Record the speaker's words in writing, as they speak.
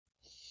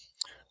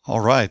All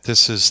right,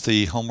 this is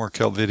the homework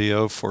help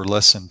video for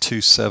lesson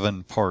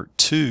 2.7 part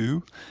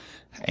 2,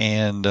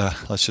 and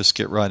let's just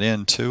get right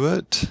into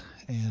it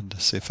and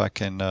see if I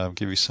can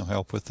give you some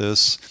help with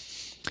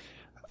this.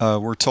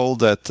 We're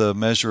told that the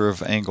measure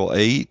of angle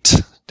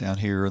 8 down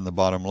here in the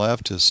bottom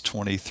left is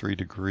 23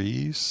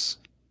 degrees,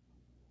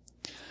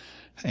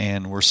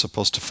 and we're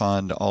supposed to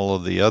find all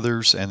of the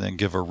others and then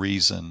give a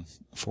reason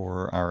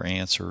for our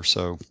answer.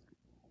 So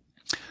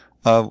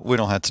we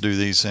don't have to do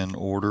these in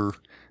order.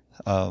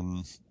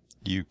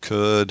 You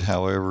could,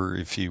 however,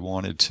 if you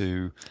wanted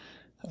to,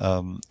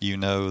 you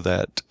know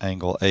that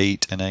angle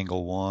 8 and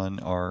angle 1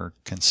 are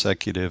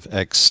consecutive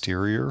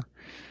exterior,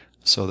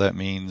 so that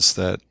means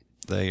that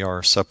they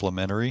are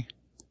supplementary.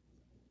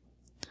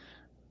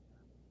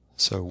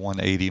 So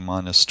 180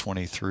 minus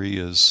 23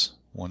 is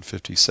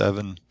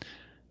 157,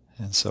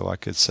 and so I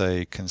could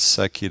say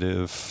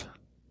consecutive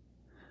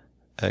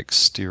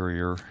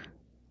exterior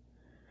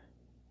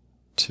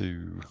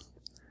to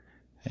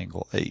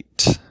angle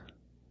 8.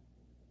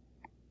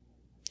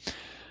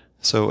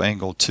 So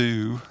angle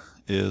 2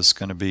 is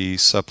going to be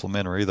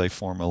supplementary. They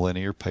form a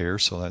linear pair,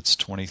 so that's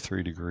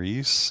 23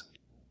 degrees.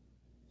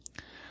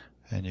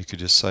 And you could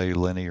just say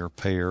linear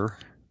pair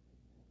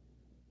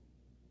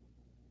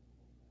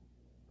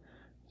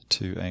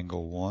to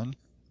angle 1.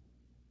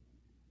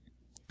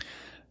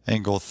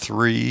 Angle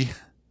 3,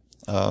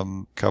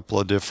 couple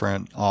of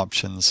different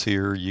options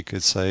here. You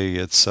could say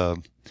it's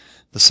the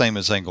same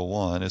as angle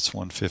 1. It's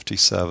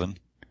 157.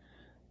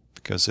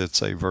 Because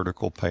it's a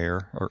vertical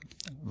pair, or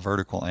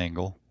vertical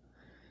angle.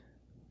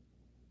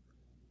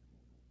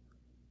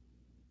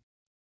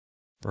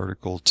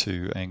 Vertical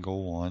to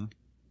angle 1.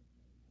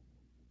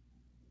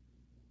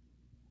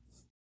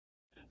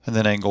 And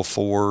then angle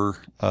 4,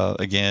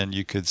 again,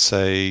 you could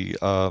say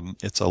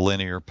it's a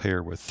linear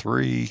pair with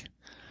 3,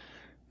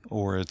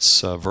 or it's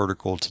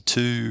vertical to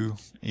 2.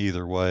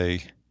 Either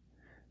way,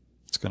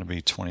 it's going to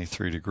be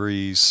 23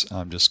 degrees.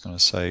 I'm just going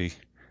to say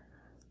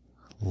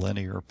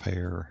linear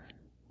pair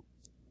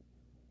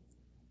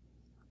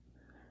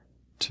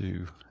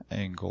to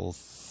angle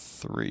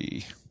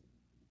 3.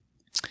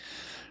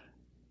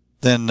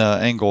 Then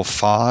angle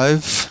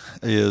 5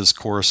 is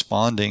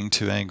corresponding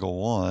to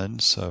angle 1,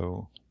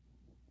 so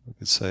we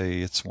could say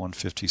it's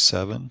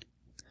 157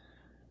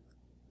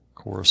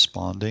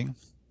 corresponding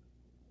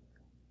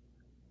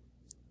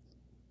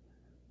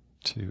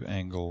to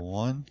angle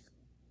 1.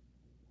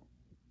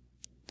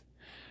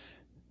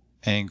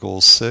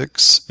 Angle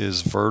 6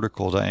 is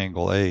vertical to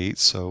angle 8,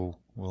 so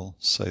we'll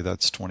say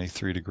that's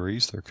 23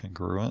 degrees. They're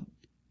congruent.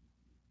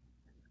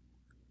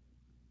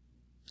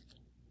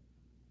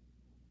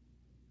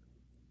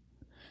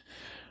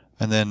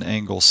 And then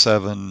angle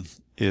 7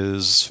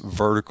 is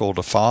vertical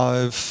to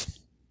 5.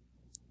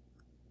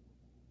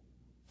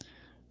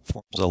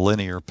 Forms a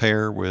linear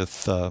pair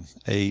with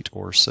 8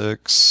 or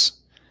 6.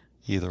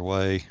 Either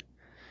way,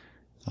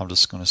 I'm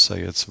just going to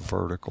say it's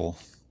vertical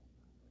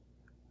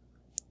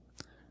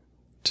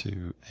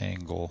to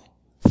angle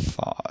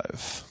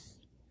 5.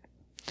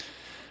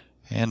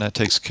 And that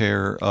takes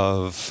care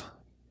of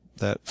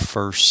that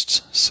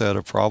first set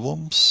of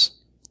problems.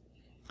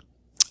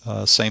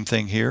 Same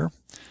thing here.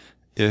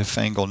 If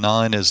angle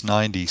 9 is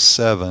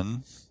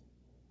 97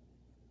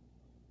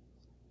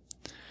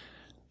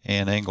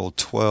 and angle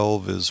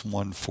 12 is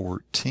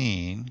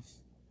 114,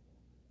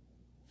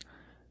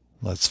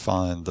 let's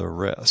find the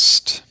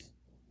rest.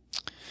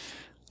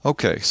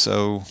 Okay,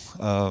 so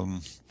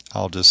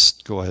I'll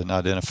just go ahead and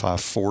identify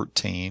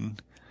 14.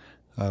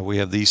 We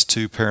have these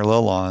two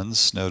parallel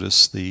lines.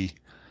 Notice the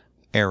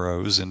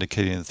arrows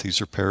indicating that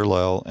these are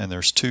parallel, and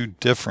there's two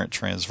different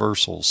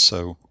transversals,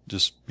 so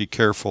just be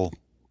careful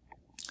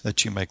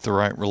that you make the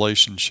right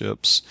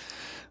relationships.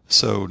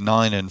 So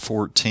 9 and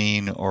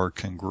 14 are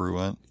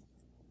congruent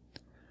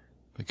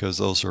because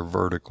those are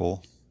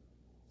vertical.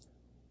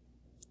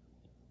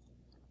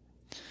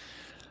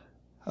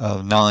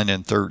 9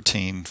 and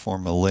 13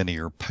 form a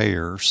linear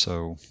pair,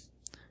 so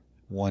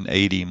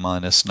 180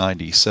 minus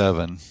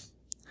 97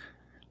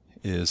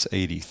 is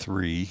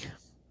 83.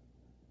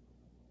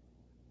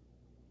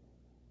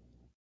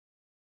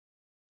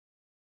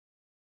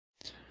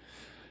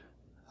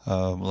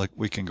 Like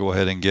we can go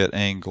ahead and get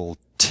angle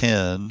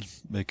 10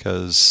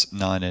 because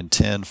 9 and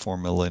 10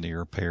 form a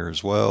linear pair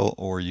as well,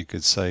 or you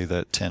could say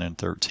that 10 and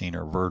 13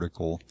 are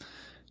vertical.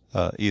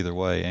 Either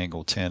way,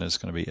 angle 10 is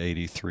going to be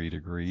 83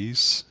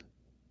 degrees.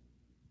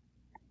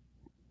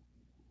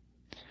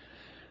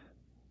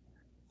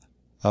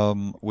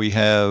 We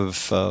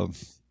have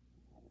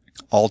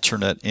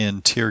alternate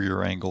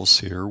interior angles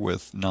here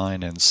with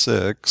 9 and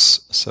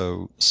 6,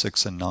 so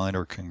 6 and 9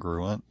 are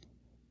congruent.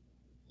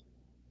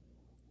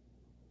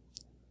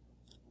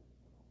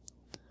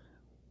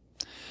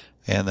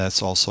 And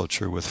that's also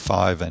true with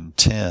 5 and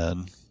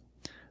 10.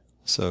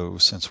 So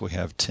since we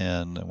have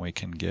 10, then we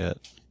can get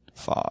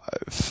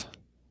 5.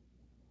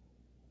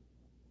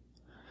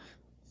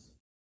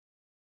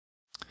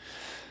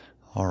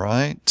 All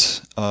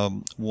right.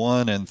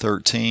 1 and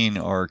 13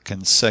 are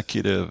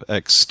consecutive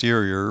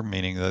exterior,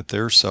 meaning that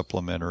they're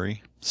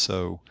supplementary.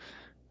 So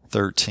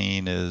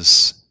 13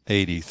 is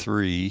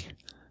 83.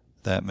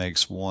 That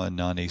makes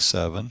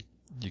 197.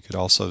 You could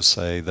also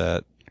say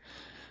that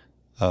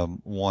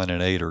 1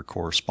 and 8 are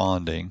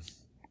corresponding,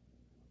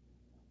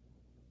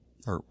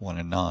 or 1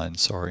 and 9,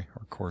 sorry,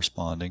 are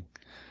corresponding.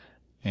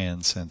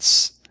 And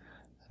since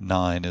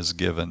 9 is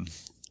given,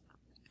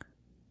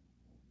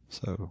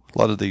 so a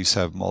lot of these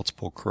have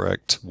multiple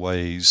correct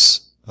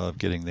ways of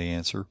getting the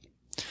answer.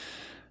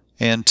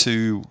 And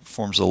 2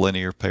 forms a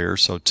linear pair,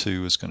 so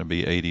 2 is going to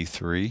be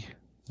 83.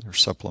 They're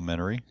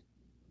supplementary.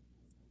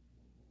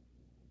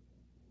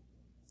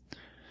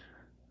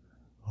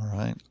 All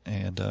right,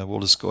 and we'll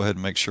just go ahead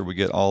and make sure we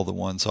get all the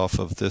ones off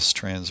of this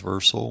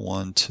transversal.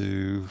 1,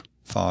 2,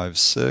 5,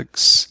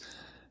 6,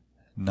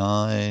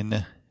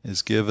 9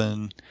 is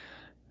given,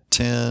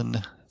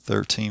 10,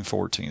 13,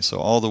 14. So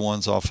all the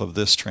ones off of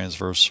this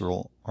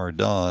transversal are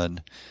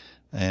done,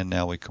 and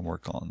now we can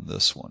work on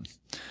this one.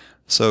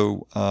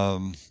 So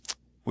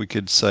we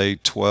could say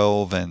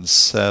 12 and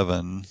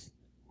 7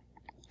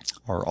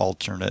 are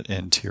alternate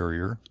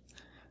interior.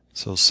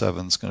 So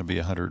 7 is going to be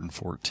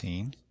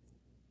 114.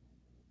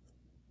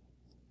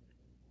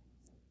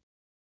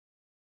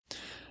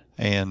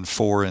 And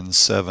 4 and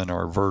 7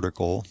 are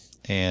vertical,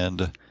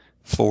 and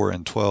 4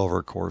 and 12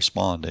 are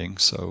corresponding,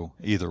 so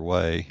either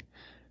way,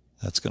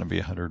 that's going to be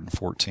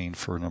 114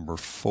 for number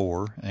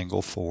 4,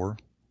 angle 4.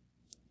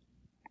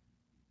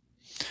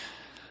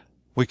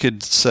 We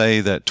could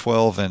say that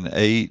 12 and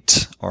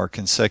 8 are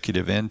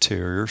consecutive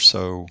interior,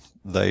 so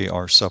they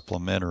are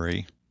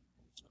supplementary.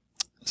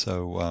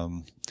 So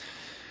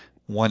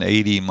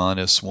 180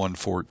 minus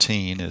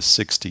 114 is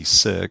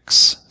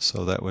 66,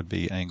 so that would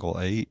be angle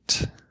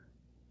 8.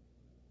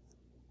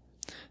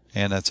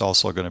 And that's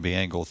also going to be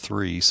angle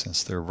 3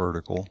 since they're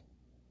vertical.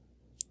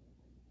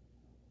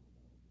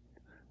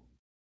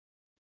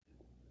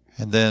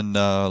 And then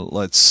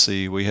let's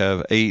see, we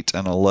have 8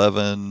 and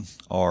 11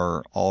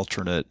 are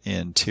alternate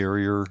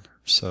interior,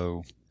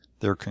 so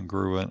they're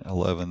congruent.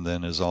 11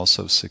 then is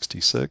also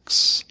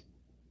 66.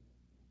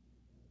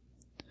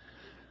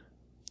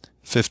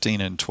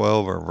 15 and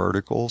 12 are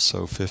vertical,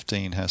 so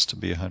 15 has to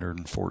be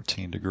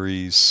 114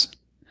 degrees.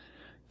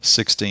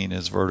 16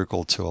 is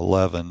vertical to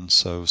 11,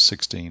 so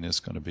 16 is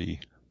going to be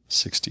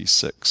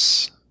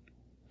 66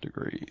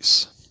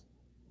 degrees.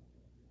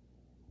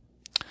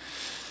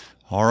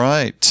 All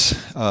right,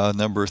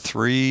 number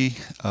 3. This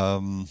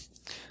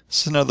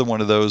is another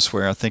one of those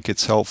where I think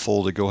it's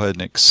helpful to go ahead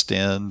and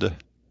extend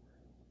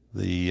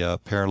the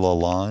parallel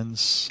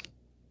lines.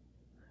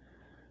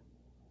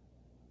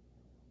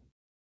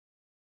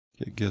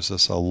 It gives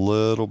us a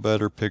little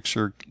better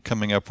picture.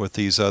 Coming up with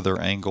these other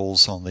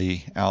angles on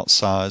the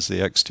outsides,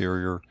 the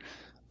exterior,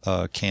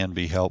 can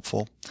be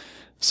helpful.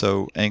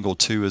 So angle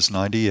 2 is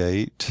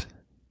 98.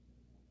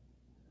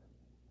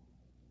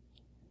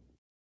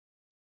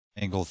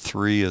 Angle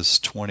 3 is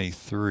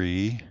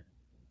 23.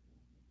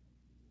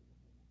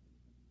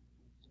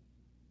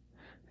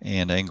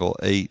 And angle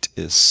 8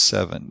 is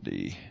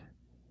 70.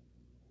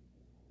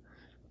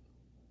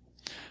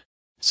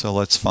 So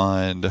let's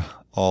find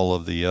all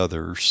of the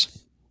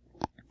others.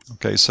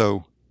 Okay,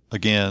 so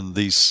again,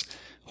 these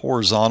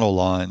horizontal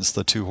lines,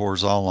 the 2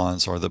 horizontal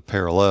lines are the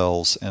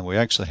parallels, and we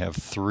actually have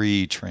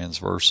 3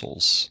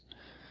 transversals.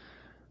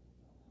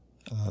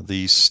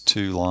 These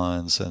 2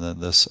 lines and then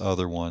this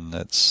other one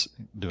that's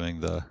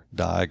doing the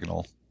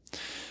diagonal.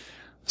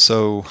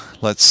 So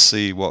let's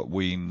see what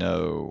we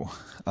know.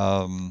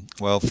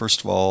 Well, first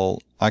of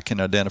all, I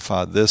can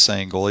identify this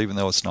angle even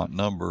though it's not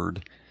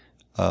numbered.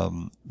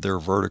 They're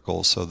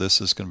vertical, so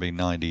this is going to be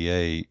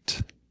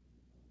 98.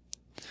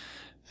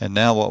 And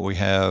now what we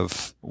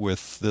have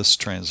with this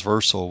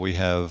transversal, we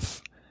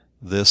have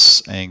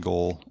this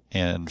angle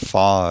and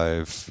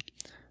 5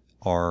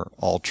 are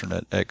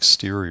alternate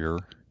exterior.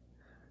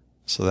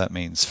 So that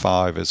means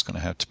 5 is going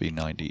to have to be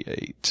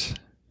 98.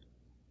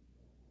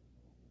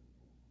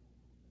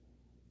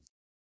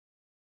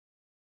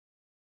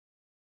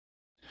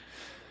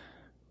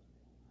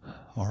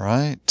 All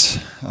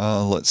right,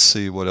 let's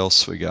see what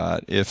else we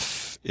got.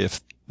 If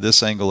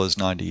this angle is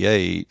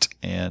 98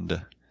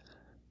 and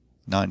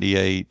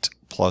 98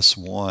 plus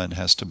 1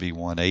 has to be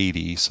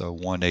 180, so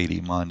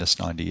 180 minus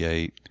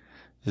 98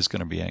 is going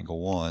to be angle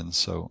 1,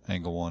 so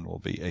angle 1 will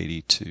be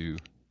 82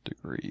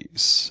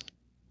 degrees.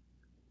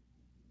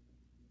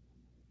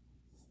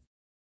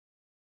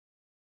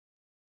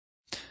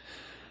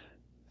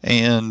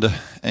 And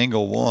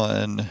angle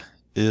 1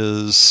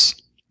 is,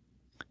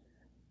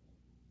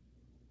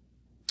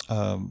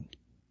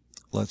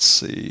 let's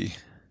see,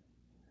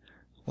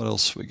 what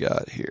else we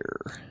got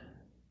here?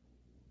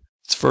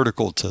 It's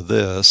vertical to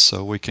this,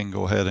 so we can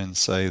go ahead and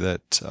say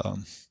that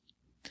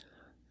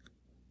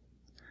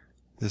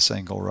this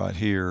angle right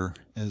here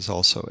is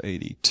also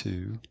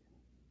 82.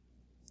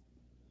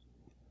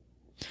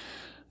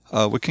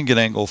 We can get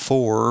angle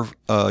 4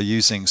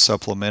 using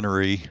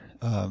supplementary.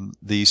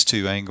 These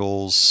 2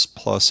 angles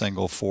plus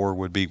angle 4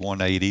 would be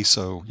 180,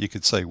 so you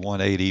could say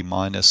 180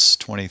 minus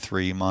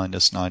 23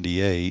 minus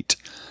 98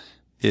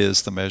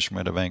 is the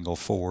measurement of angle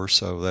 4,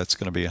 so that's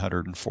going to be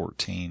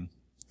 114.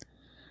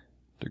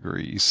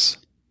 degrees.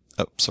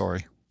 Oh,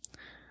 sorry.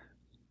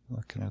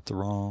 Looking at the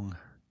wrong.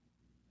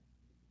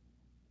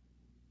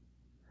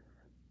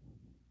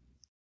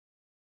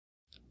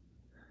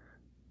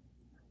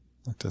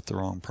 Looked at the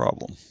wrong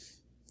problem.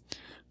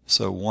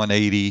 So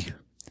 180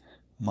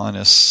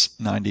 minus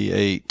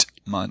 98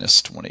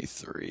 minus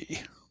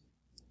 23.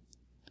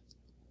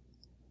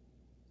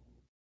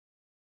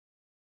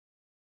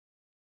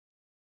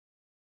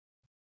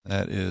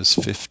 That is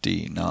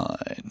 59.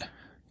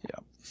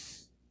 Yep.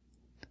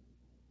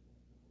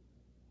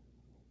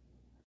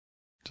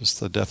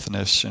 Just the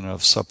definition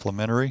of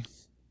supplementary.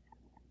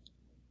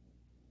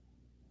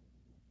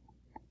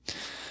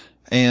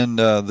 And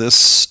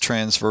this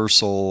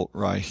transversal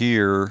right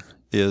here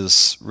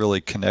is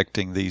really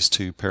connecting these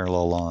two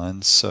parallel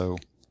lines. So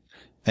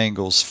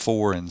angles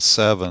 4 and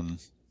 7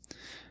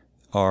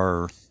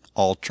 are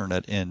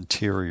alternate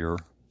interior.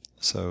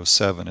 So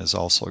 7 is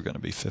also going to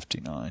be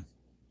 59.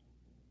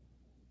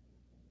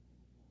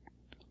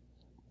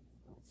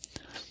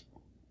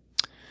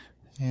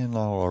 And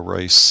I'll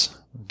erase.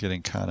 I'm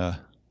getting kind of...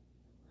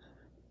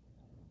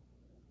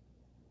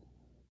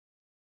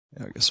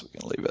 I guess we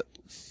can leave it.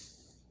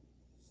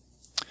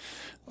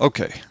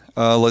 Okay,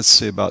 let's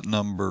see about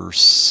number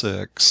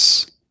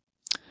 6.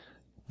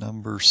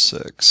 Number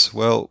 6.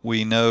 Well,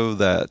 we know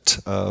that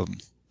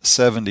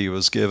 70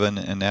 was given,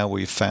 and now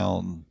we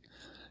found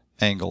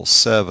angle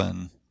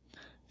 7.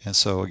 And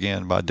so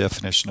again, by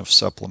definition of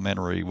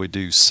supplementary, we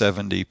do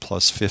 70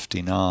 plus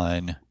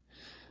 59,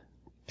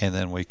 and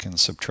then we can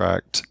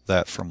subtract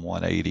that from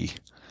 180,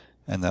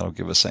 and that'll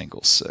give us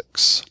angle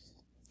 6.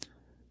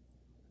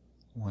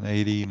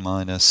 180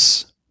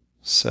 minus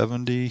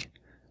 70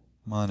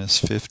 minus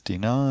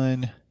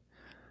 59,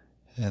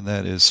 and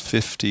that is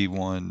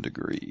 51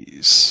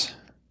 degrees.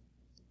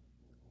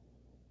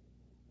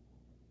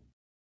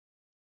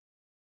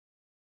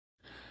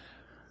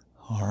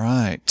 All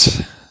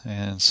right,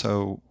 and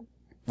so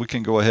we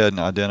can go ahead and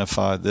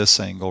identify this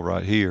angle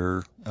right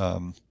here,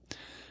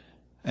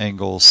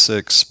 angle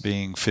 6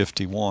 being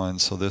 51,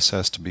 so this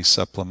has to be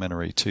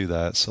supplementary to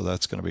that, so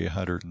that's going to be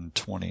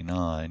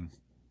 129.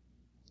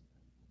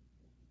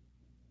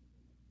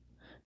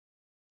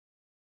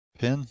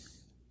 Pin.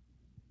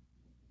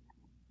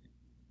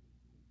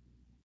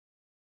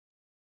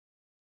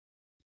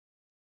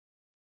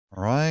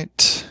 All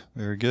right,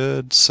 very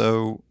good.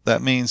 So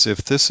that means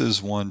if this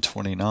is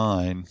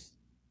 129,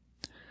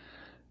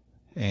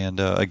 and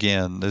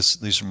again,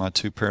 these are my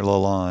two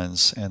parallel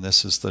lines, and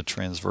this is the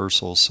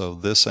transversal, so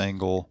this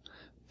angle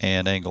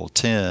and angle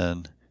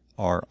 10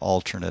 are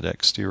alternate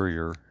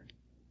exterior.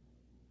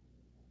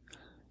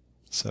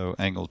 So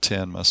angle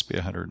 10 must be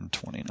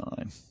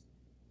 129.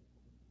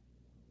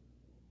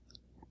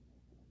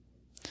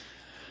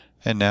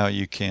 And now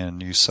you can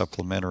use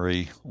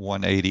supplementary.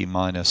 180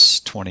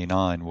 minus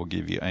 29 will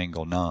give you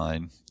angle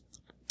 9,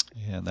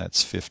 and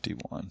that's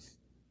 51.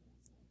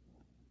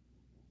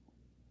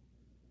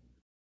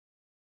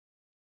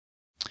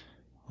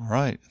 All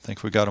right, I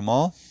think we got them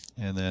all.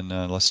 And then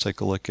let's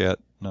take a look at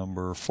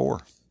number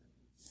 4.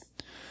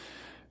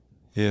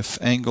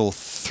 If angle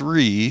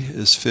 3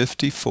 is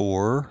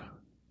 54,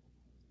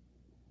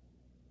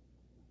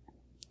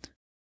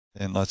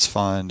 then let's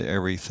find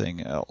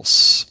everything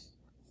else.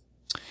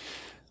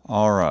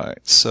 All right,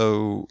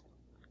 so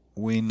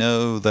we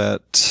know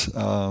that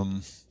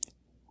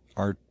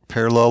our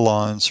parallel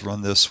lines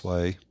run this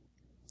way,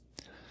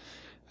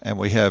 and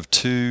we have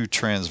two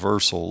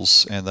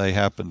transversals, and they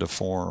happen to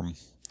form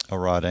a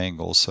right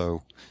angle,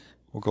 so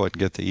we'll go ahead and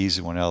get the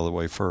easy one out of the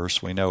way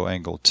first. We know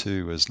angle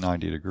 2 is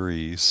 90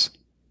 degrees,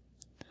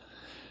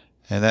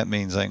 and that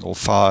means angle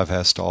 5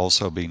 has to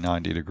also be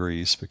 90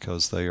 degrees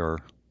because they are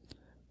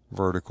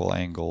vertical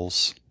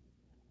angles.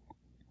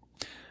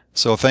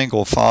 So if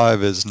angle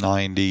 5 is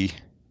 90,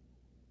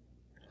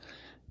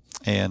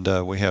 and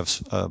we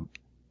have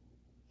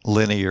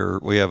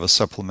we have a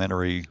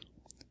supplementary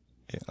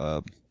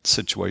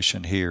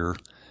situation here,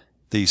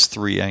 these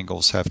three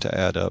angles have to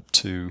add up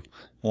to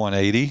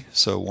 180.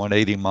 So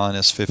 180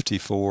 minus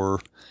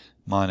 54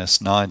 minus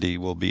 90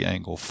 will be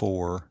angle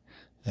 4,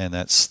 and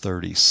that's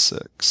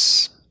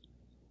 36.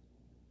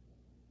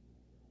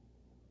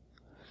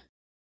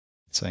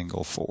 It's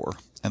angle 4.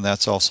 And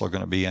that's also going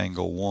to be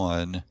angle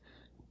 1,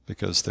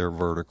 because they're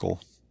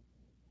vertical.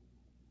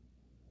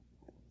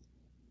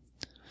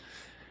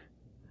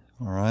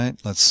 All right,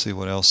 let's see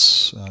what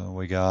else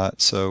we got.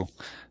 So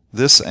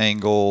this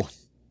angle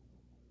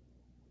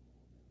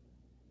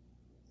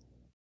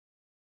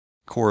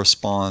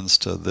corresponds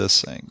to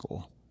this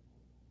angle.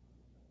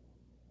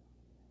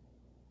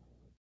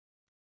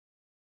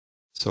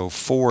 So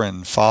 4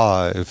 and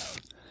 5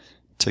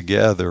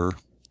 together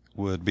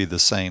would be the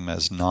same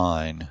as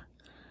 9.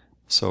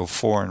 So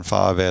 4 and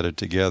 5 added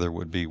together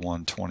would be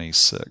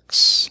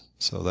 126.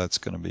 So that's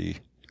going to be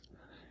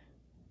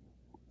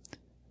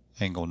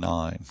angle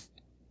 9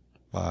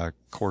 by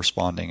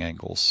corresponding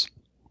angles.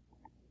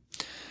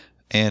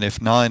 And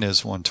if 9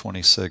 is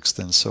 126,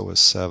 then so is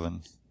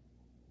 7.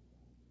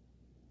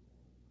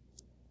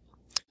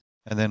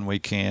 And then we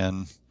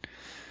can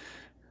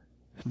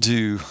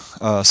do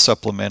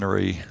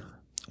supplementary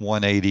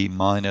 180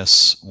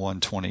 minus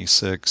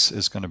 126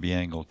 is going to be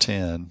angle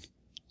 10,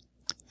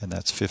 and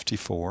that's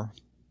 54.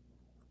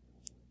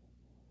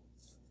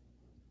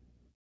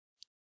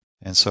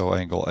 And so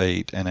angle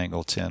 8 and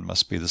angle 10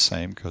 must be the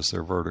same because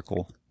they're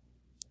vertical.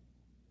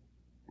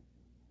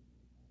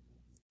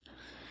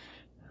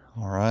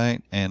 All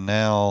right, and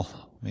now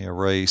let me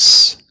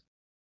erase.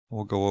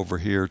 We'll go over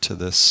here to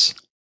this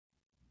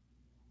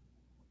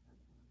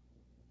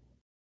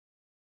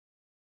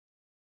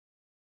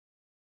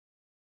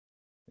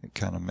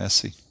kind of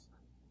messy.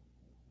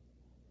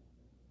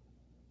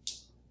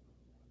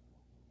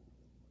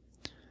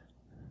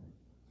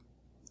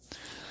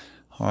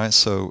 All right,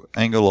 so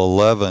angle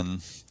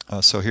 11,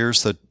 so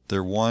here's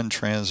their one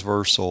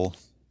transversal,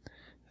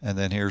 and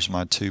then here's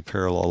my two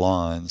parallel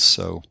lines.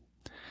 So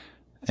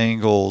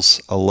angles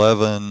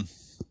 11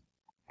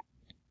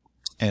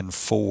 and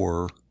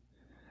 4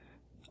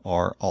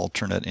 are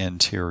alternate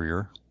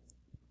interior.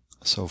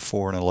 So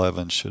 4 and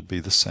 11 should be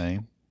the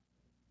same.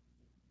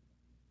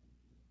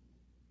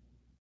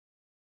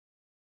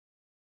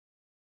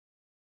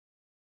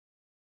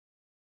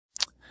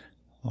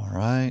 All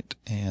right,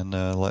 and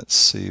let's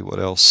see what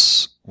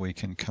else we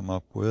can come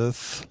up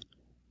with.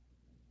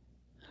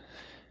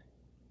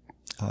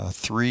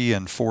 3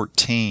 and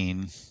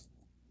 14.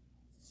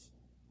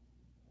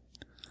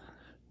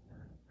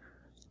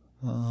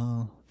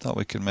 Thought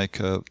we could make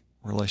a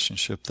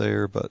relationship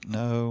there, but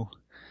no.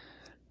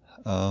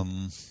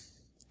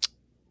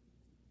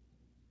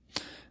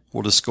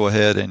 We'll just go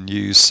ahead and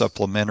use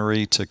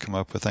supplementary to come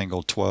up with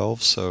angle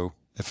 12. So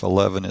if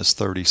 11 is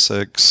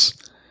 36,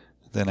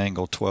 then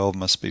angle 12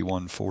 must be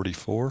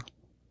 144.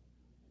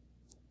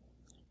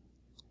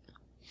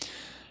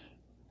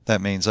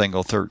 That means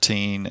angle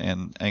 13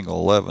 and angle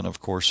 11, of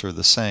course, are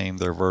the same.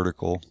 They're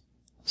vertical.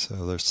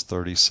 So there's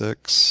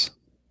 36.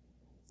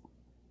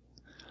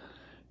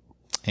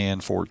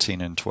 And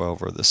 14 and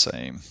 12 are the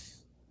same.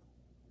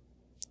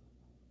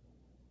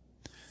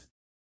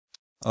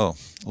 Oh,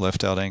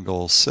 left out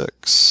angle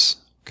 6.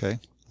 Okay,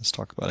 let's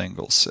talk about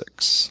angle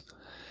 6.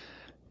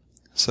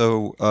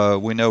 So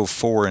we know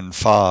 4 and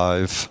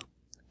 5,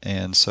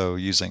 and so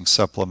using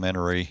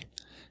supplementary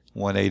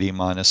 180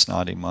 minus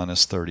 90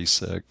 minus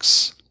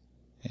 36,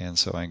 and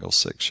so angle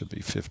 6 should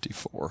be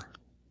 54.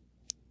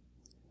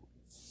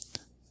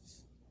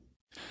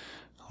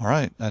 All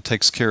right, that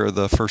takes care of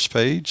the first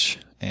page,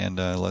 and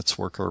let's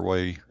work our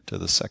way to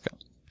the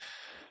second.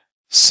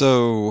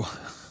 So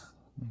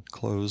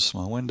close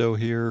my window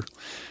here,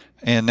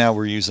 and now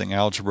we're using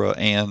algebra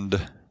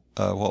and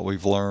what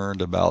we've learned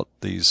about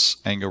these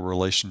angle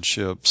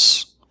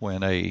relationships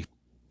when a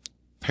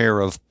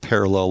pair of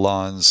parallel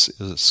lines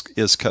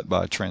is cut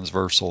by a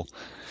transversal.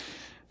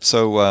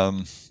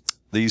 So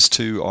these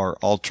two are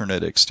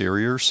alternate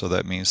exteriors, so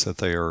that means that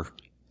they are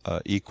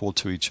equal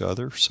to each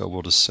other. So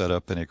we'll just set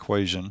up an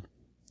equation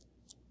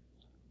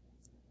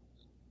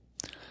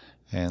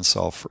and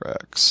solve for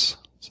x.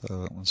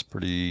 So that one's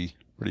pretty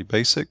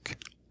basic.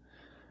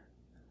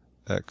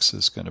 X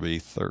is going to be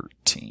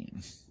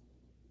 13.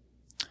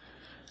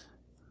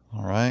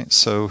 All right,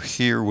 so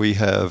here we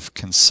have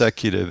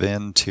consecutive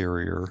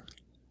interior,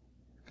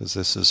 because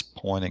this is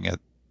pointing at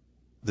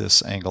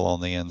this angle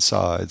on the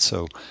inside.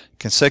 So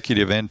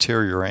consecutive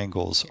interior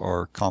angles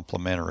are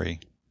complementary.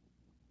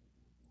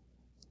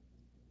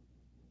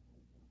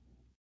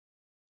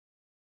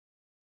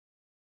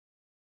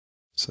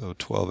 So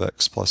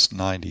 12x plus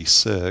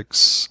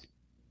 96.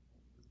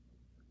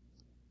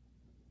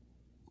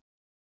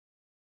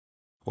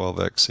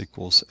 12x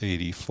equals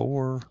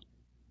 84.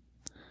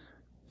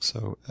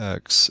 So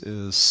x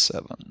is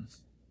 7.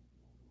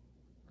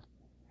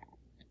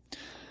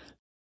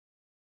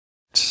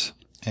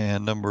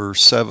 And number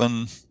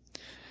 7,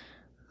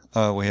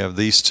 we have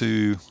these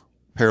two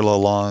parallel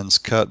lines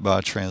cut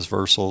by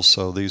transversals,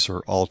 so these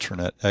are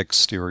alternate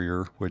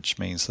exterior, which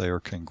means they are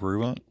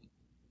congruent.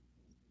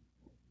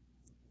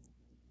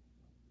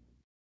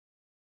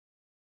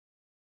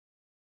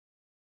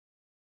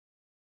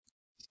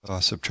 So I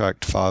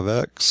subtract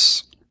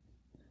 5x,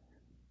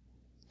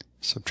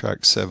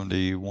 subtract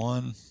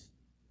 71.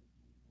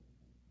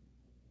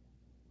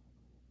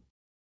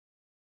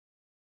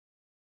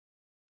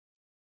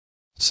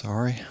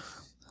 Sorry,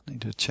 I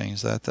need to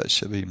change that. That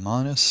should be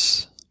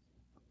minus.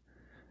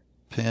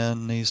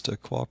 Pen needs to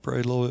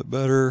cooperate a little bit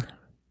better.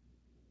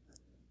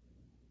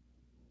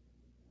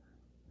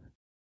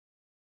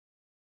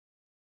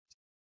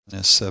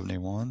 Minus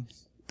 71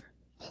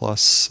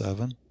 plus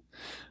 7.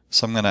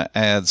 So I'm going to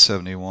add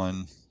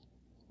 71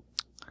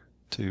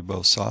 to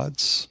both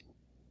sides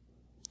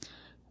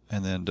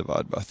and then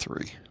divide by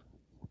 3.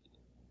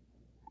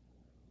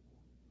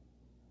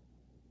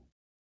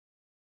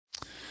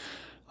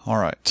 All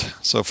right,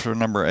 so for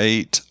number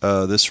 8,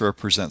 this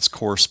represents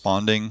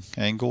corresponding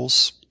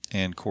angles,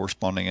 and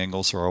corresponding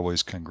angles are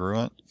always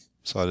congruent.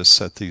 So I just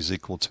set these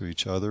equal to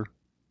each other.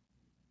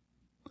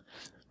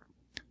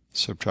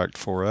 Subtract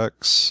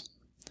 4x,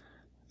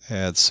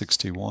 add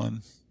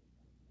 61,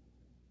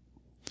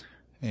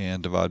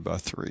 and divide by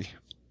 3.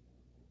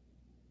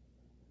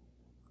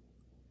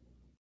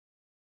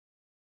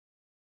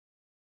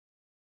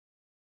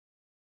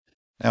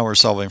 Now we're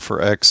solving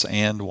for x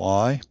and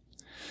y.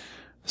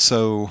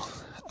 So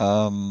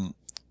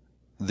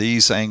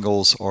these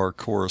angles are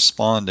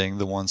corresponding,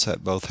 the ones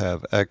that both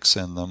have x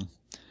in them.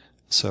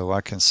 So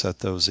I can set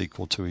those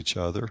equal to each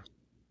other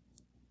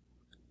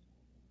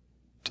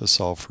to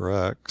solve for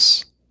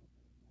x.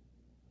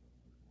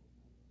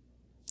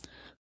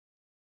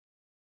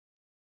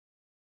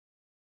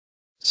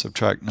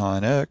 Subtract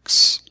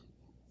 9x,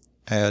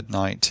 add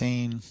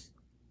 19,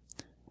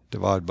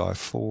 divide by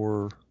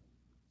 4.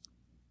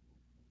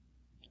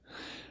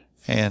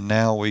 And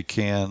now we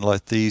can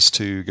let these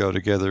two go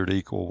together to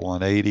equal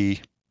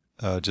 180.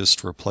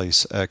 Just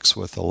replace x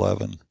with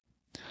 11.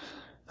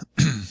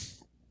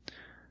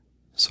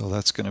 So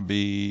that's going to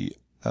be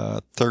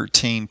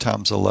 13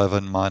 times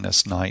 11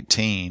 minus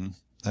 19.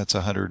 That's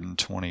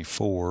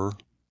 124.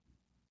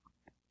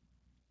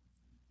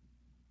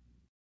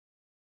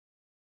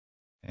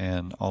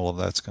 And all of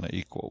that's going to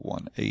equal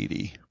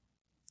 180.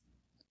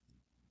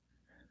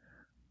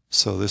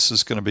 So this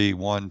is going to be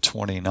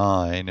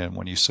 129, and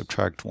when you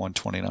subtract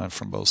 129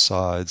 from both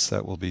sides,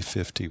 that will be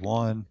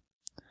 51.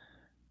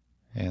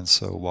 And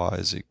so y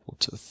is equal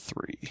to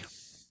 3.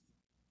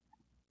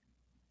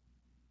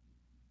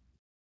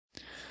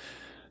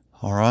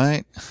 All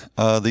right,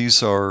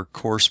 these are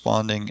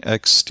corresponding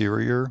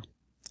exterior,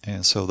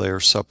 and so they are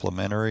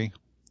supplementary.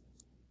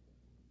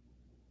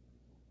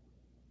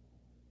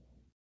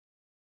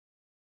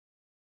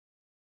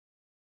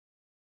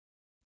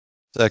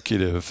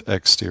 Consecutive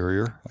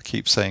exterior. I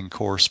keep saying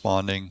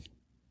corresponding.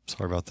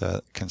 Sorry about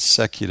that.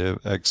 Consecutive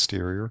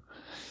exterior.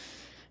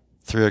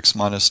 3x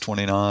minus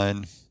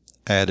 29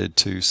 added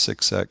to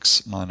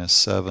 6x minus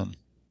 7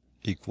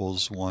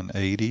 equals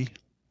 180.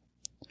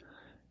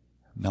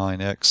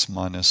 9x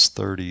minus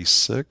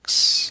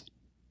 36.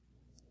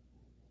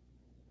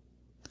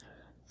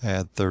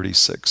 Add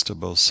 36 to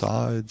both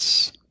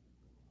sides.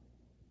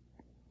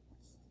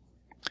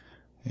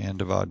 And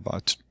divide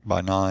by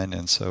 9,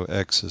 and so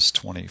x is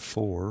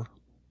 24.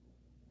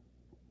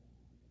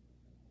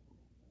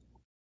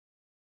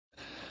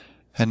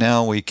 And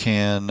now we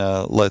can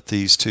let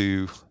these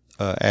two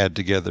add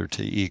together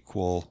to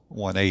equal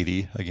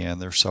 180. Again,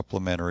 they're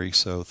supplementary,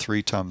 so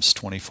 3 times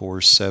 24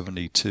 is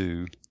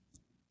 72,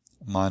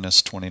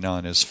 minus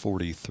 29 is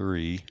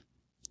 43,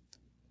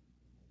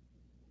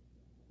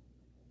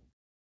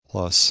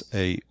 plus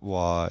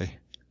 8y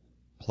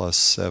plus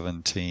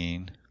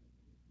 17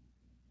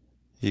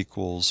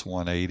 equals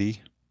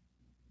 180.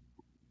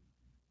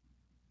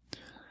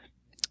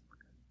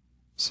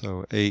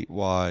 So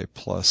 8y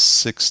plus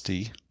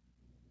 60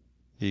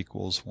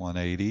 equals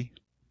 180,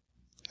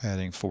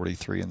 adding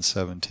 43 and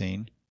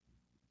 17.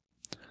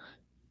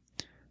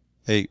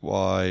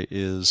 8y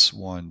is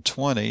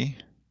 120,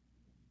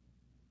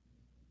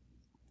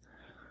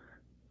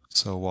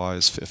 so y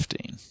is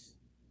 15.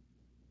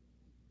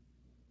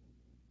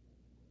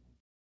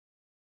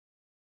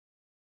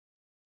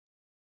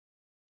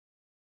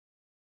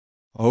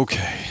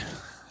 Okay,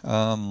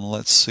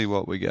 let's see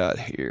what we got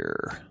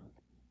here.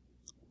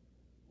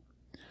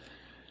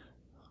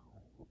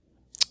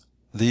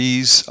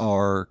 These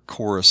are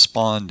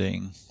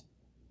corresponding.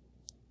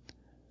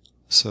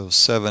 So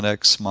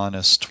 7x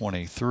minus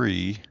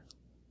 23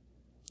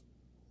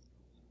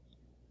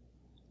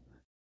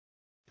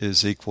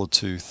 is equal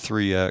to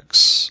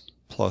 3x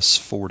plus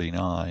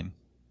 49.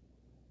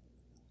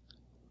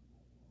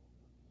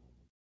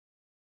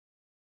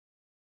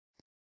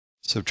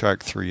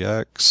 Subtract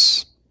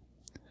 3x,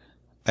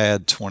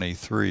 add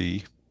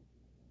 23,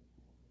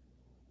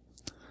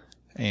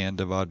 and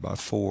divide by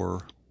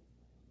 4.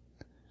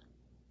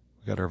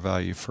 We got our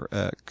value for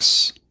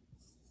x.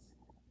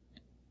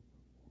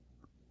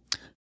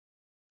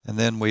 And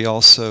then we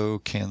also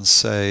can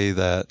say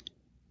that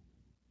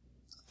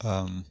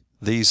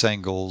these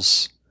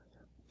angles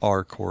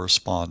are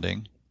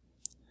corresponding.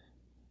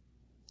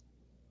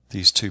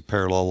 These two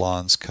parallel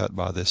lines cut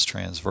by this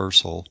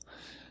transversal.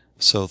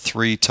 So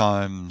 3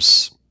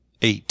 times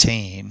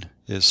 18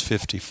 is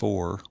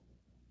 54.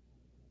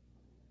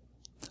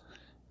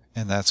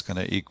 And that's going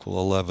to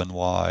equal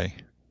 11y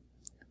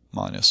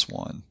minus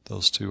 1.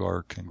 Those two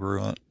are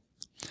congruent.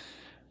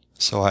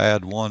 So I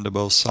add 1 to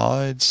both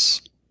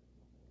sides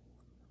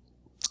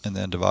and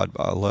then divide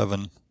by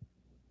 11.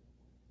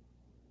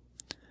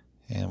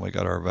 And we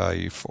got our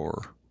value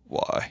for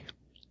y.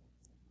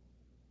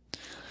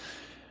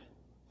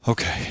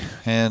 Okay,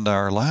 and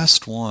our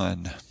last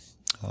one.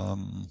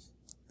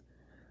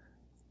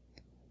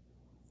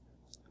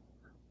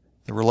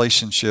 The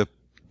relationship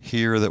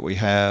here that we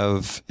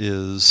have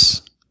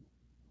is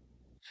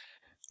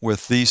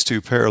with these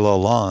two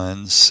parallel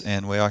lines,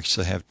 and we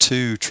actually have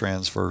two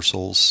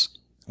transversals.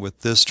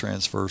 With this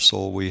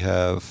transversal, we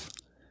have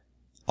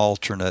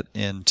alternate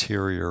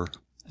interior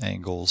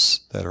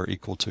angles that are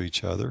equal to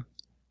each other.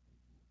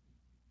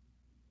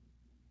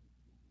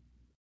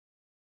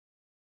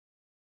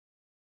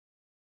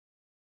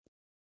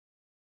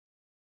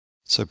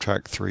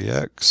 Subtract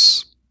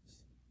 3x,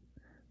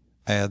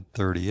 add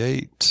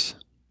 38,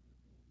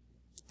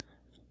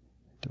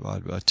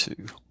 divide by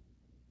 2.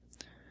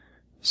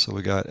 So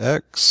we got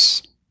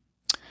x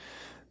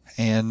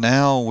And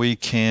now we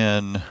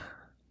can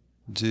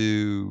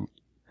do,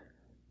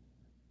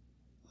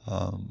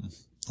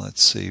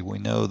 let's see, we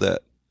know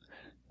that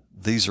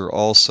these are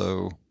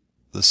also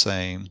the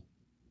same.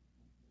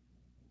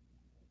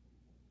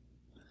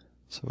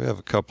 So we have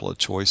a couple of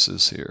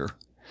choices here.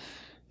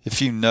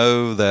 If you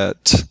know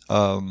that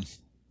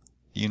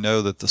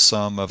the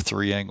sum of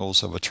three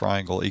angles of a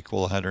triangle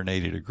equal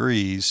 180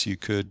 degrees, you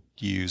could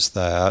use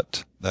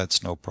that.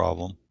 That's no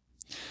problem.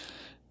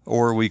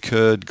 Or we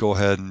could go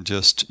ahead and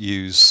just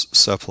use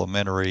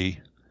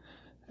supplementary,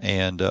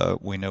 and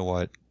we know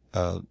what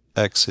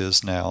x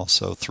is now.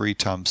 So 3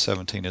 times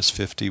 17 is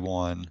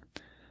 51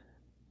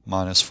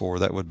 minus 4.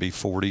 That would be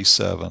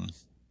 47.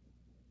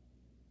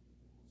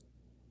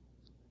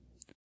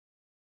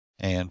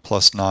 And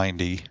plus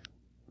 90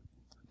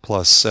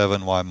 plus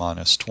 7y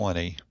minus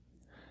 20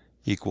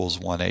 equals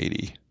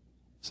 180.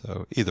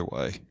 So either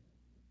way.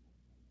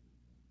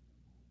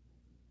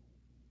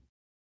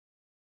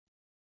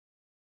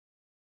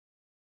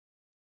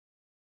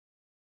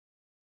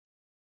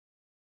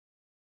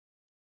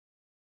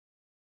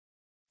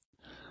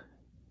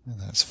 And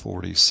that's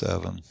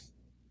 47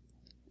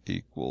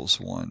 equals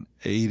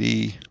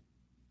 180.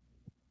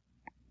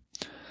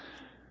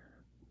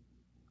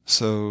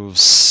 So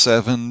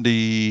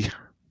 70,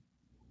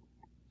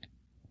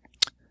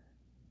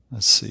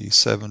 let's see,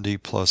 70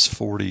 plus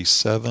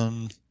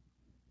 47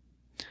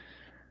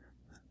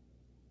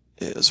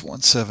 is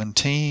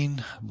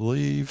 117, I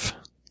believe.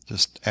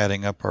 Just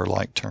adding up our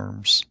like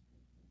terms.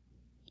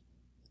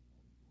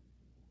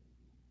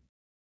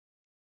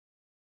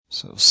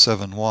 So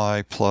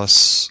 7y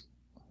plus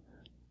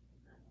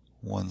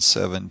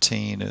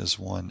 117 is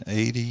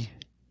 180.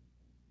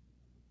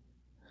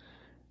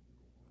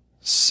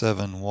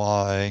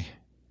 7y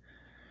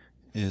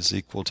is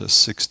equal to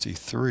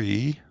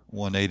 63.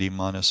 180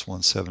 minus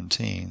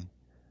 117.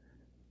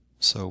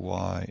 So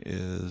y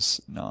is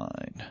 9.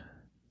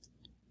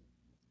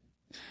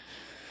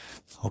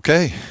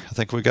 Okay, I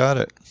think we got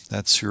it.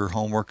 That's your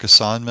homework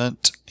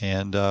assignment.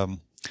 And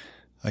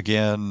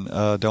again,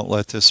 don't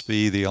let this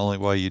be the only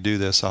way you do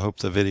this. I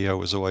hope the video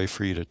was a way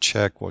for you to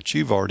check what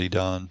you've already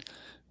done.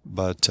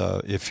 But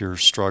if you're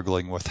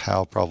struggling with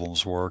how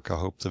problems work, I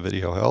hope the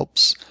video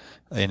helps.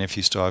 And if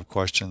you still have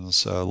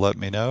questions, let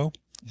me know,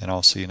 and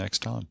I'll see you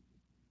next time.